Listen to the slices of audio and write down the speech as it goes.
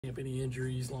camp? Any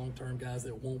injuries, long-term guys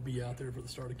that won't be out there for the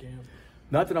start of camp?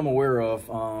 Not that I'm aware of.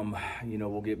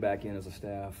 We'll get back in as a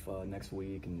staff next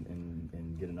week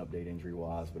and get an update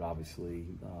injury-wise. But obviously,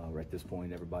 at this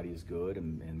point, everybody is good,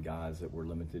 and guys that were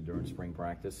limited during spring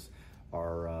practice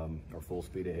are full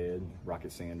speed ahead.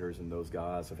 Rocket Sanders and those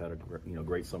guys have had a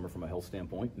great summer from a health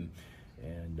standpoint,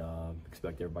 and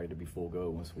expect everybody to be full go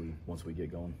once we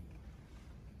get going.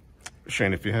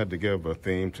 Shane, if you had to give a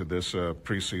theme to this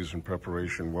preseason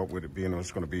preparation, what would it be, and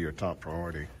what's going to be your top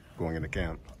priority going into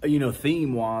camp?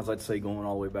 Theme-wise, I'd say going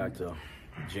all the way back to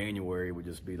January would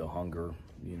just be the hunger,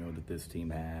 that this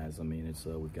team has. I mean,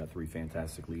 we've got 3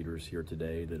 fantastic leaders here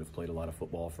today that have played a lot of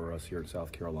football for us here at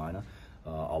South Carolina,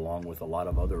 along with a lot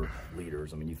of other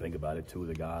leaders. I mean, you think about it, 2 of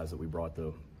the guys that we brought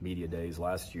to media days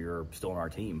last year are still on our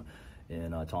team,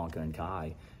 and Tonka and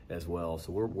Kaye as well.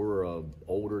 So we're a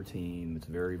older team that's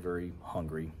very, very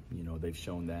hungry. They've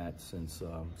shown that since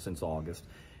August.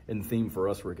 And the theme for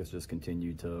us, Rick, is just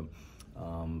continue to,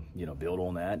 build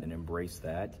on that and embrace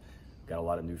that. Got a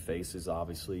lot of new faces,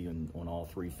 obviously, on all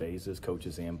 3 phases,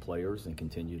 coaches and players, and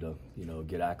continue to,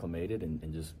 get acclimated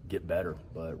and just get better.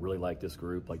 But really like this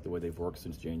group, like the way they've worked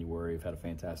since January. They've had a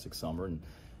fantastic summer and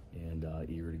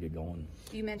eager to get going.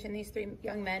 You mentioned these 3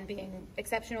 young men being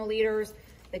exceptional leaders,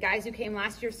 the guys who came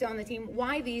last year still on the team.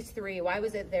 Why these 3? Why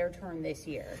was it their turn this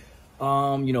year?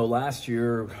 Last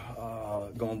year,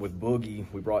 going with Boogie,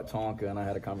 we brought Tonka, and I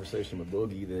had a conversation with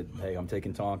Boogie that, hey, I'm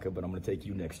taking Tonka, but I'm going to take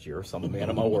you next year. So I'm a man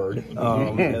of my word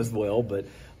as well.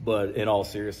 But in all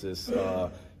seriousness,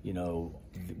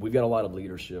 we've got a lot of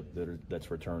leadership that's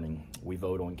returning. We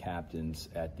vote on captains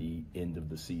at the end of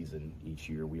the season each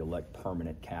year. We elect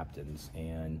permanent captains,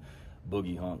 and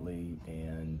Boogie Huntley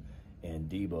and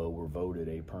Debo were voted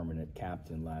a permanent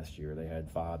captain last year. They had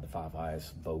the 5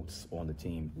 highest votes on the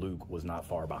team. Luke was not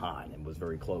far behind and was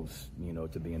very close,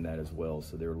 to being that as well.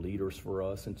 So they're leaders for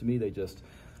us, and to me, they just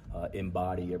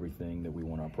embody everything that we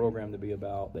want our program to be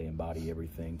about. They embody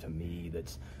everything, to me,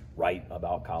 that's right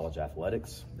about college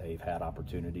athletics. They've had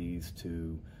opportunities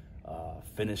to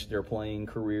finish their playing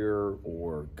career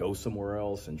or go somewhere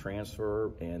else and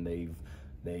transfer, and they've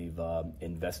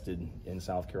invested in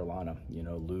South Carolina.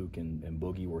 Luke and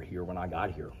Boogie were here when I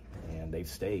got here, and they've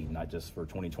stayed, not just for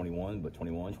 2021, but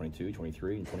 21, 22,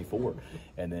 23, and 24.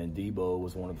 And then Debo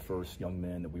was one of the first young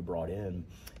men that we brought in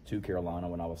to Carolina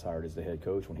when I was hired as the head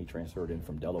coach when he transferred in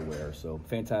from Delaware. So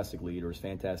fantastic leaders,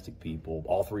 fantastic people.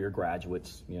 All 3 are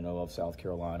graduates, of South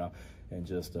Carolina. And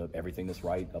just everything that's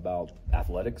right about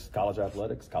athletics, college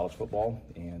football,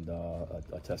 and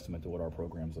a testament to what our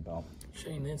program's about.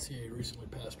 Shane, the NCAA recently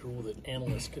passed a rule that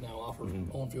analysts can now offer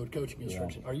on-field coaching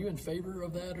instruction. Yeah. Are you in favor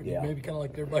of that, or do you maybe kind of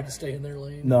like everybody to stay in their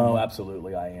lane? No,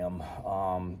 absolutely I am.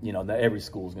 Every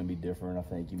school is going to be different. I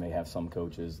think you may have some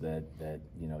coaches that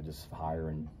just hire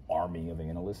an army of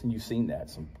analysts, and you've seen that.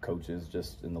 Some coaches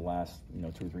just in the last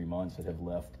 2 or 3 months that have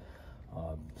left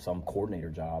some coordinator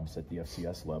jobs at the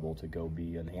FCS level to go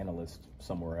be an analyst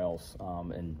somewhere else,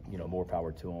 and more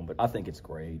power to them. But I think it's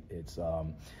great. It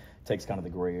takes kind of the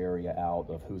gray area out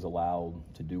of who's allowed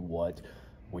to do what.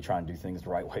 We try and do things the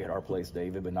right way at our place,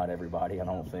 David, but not everybody, I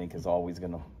don't think,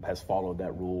 has followed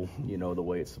that rule, the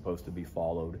way it's supposed to be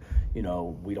followed.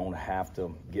 We don't have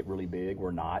to get really big.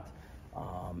 We're not.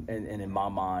 And in my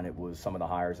mind, it was some of the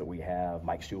hires that we have.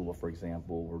 Mike Shula, for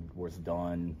example, was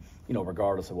done,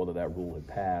 regardless of whether that rule had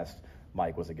passed.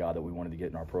 Mike was a guy that we wanted to get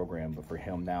in our program, but for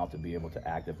him now to be able to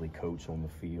actively coach on the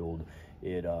field,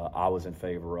 I was in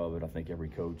favor of it. I think every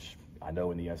coach I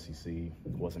know in the SEC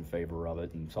was in favor of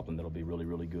it, and something that'll be really,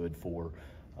 really good for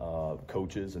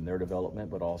coaches and their development,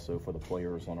 but also for the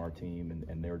players on our team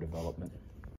and their development.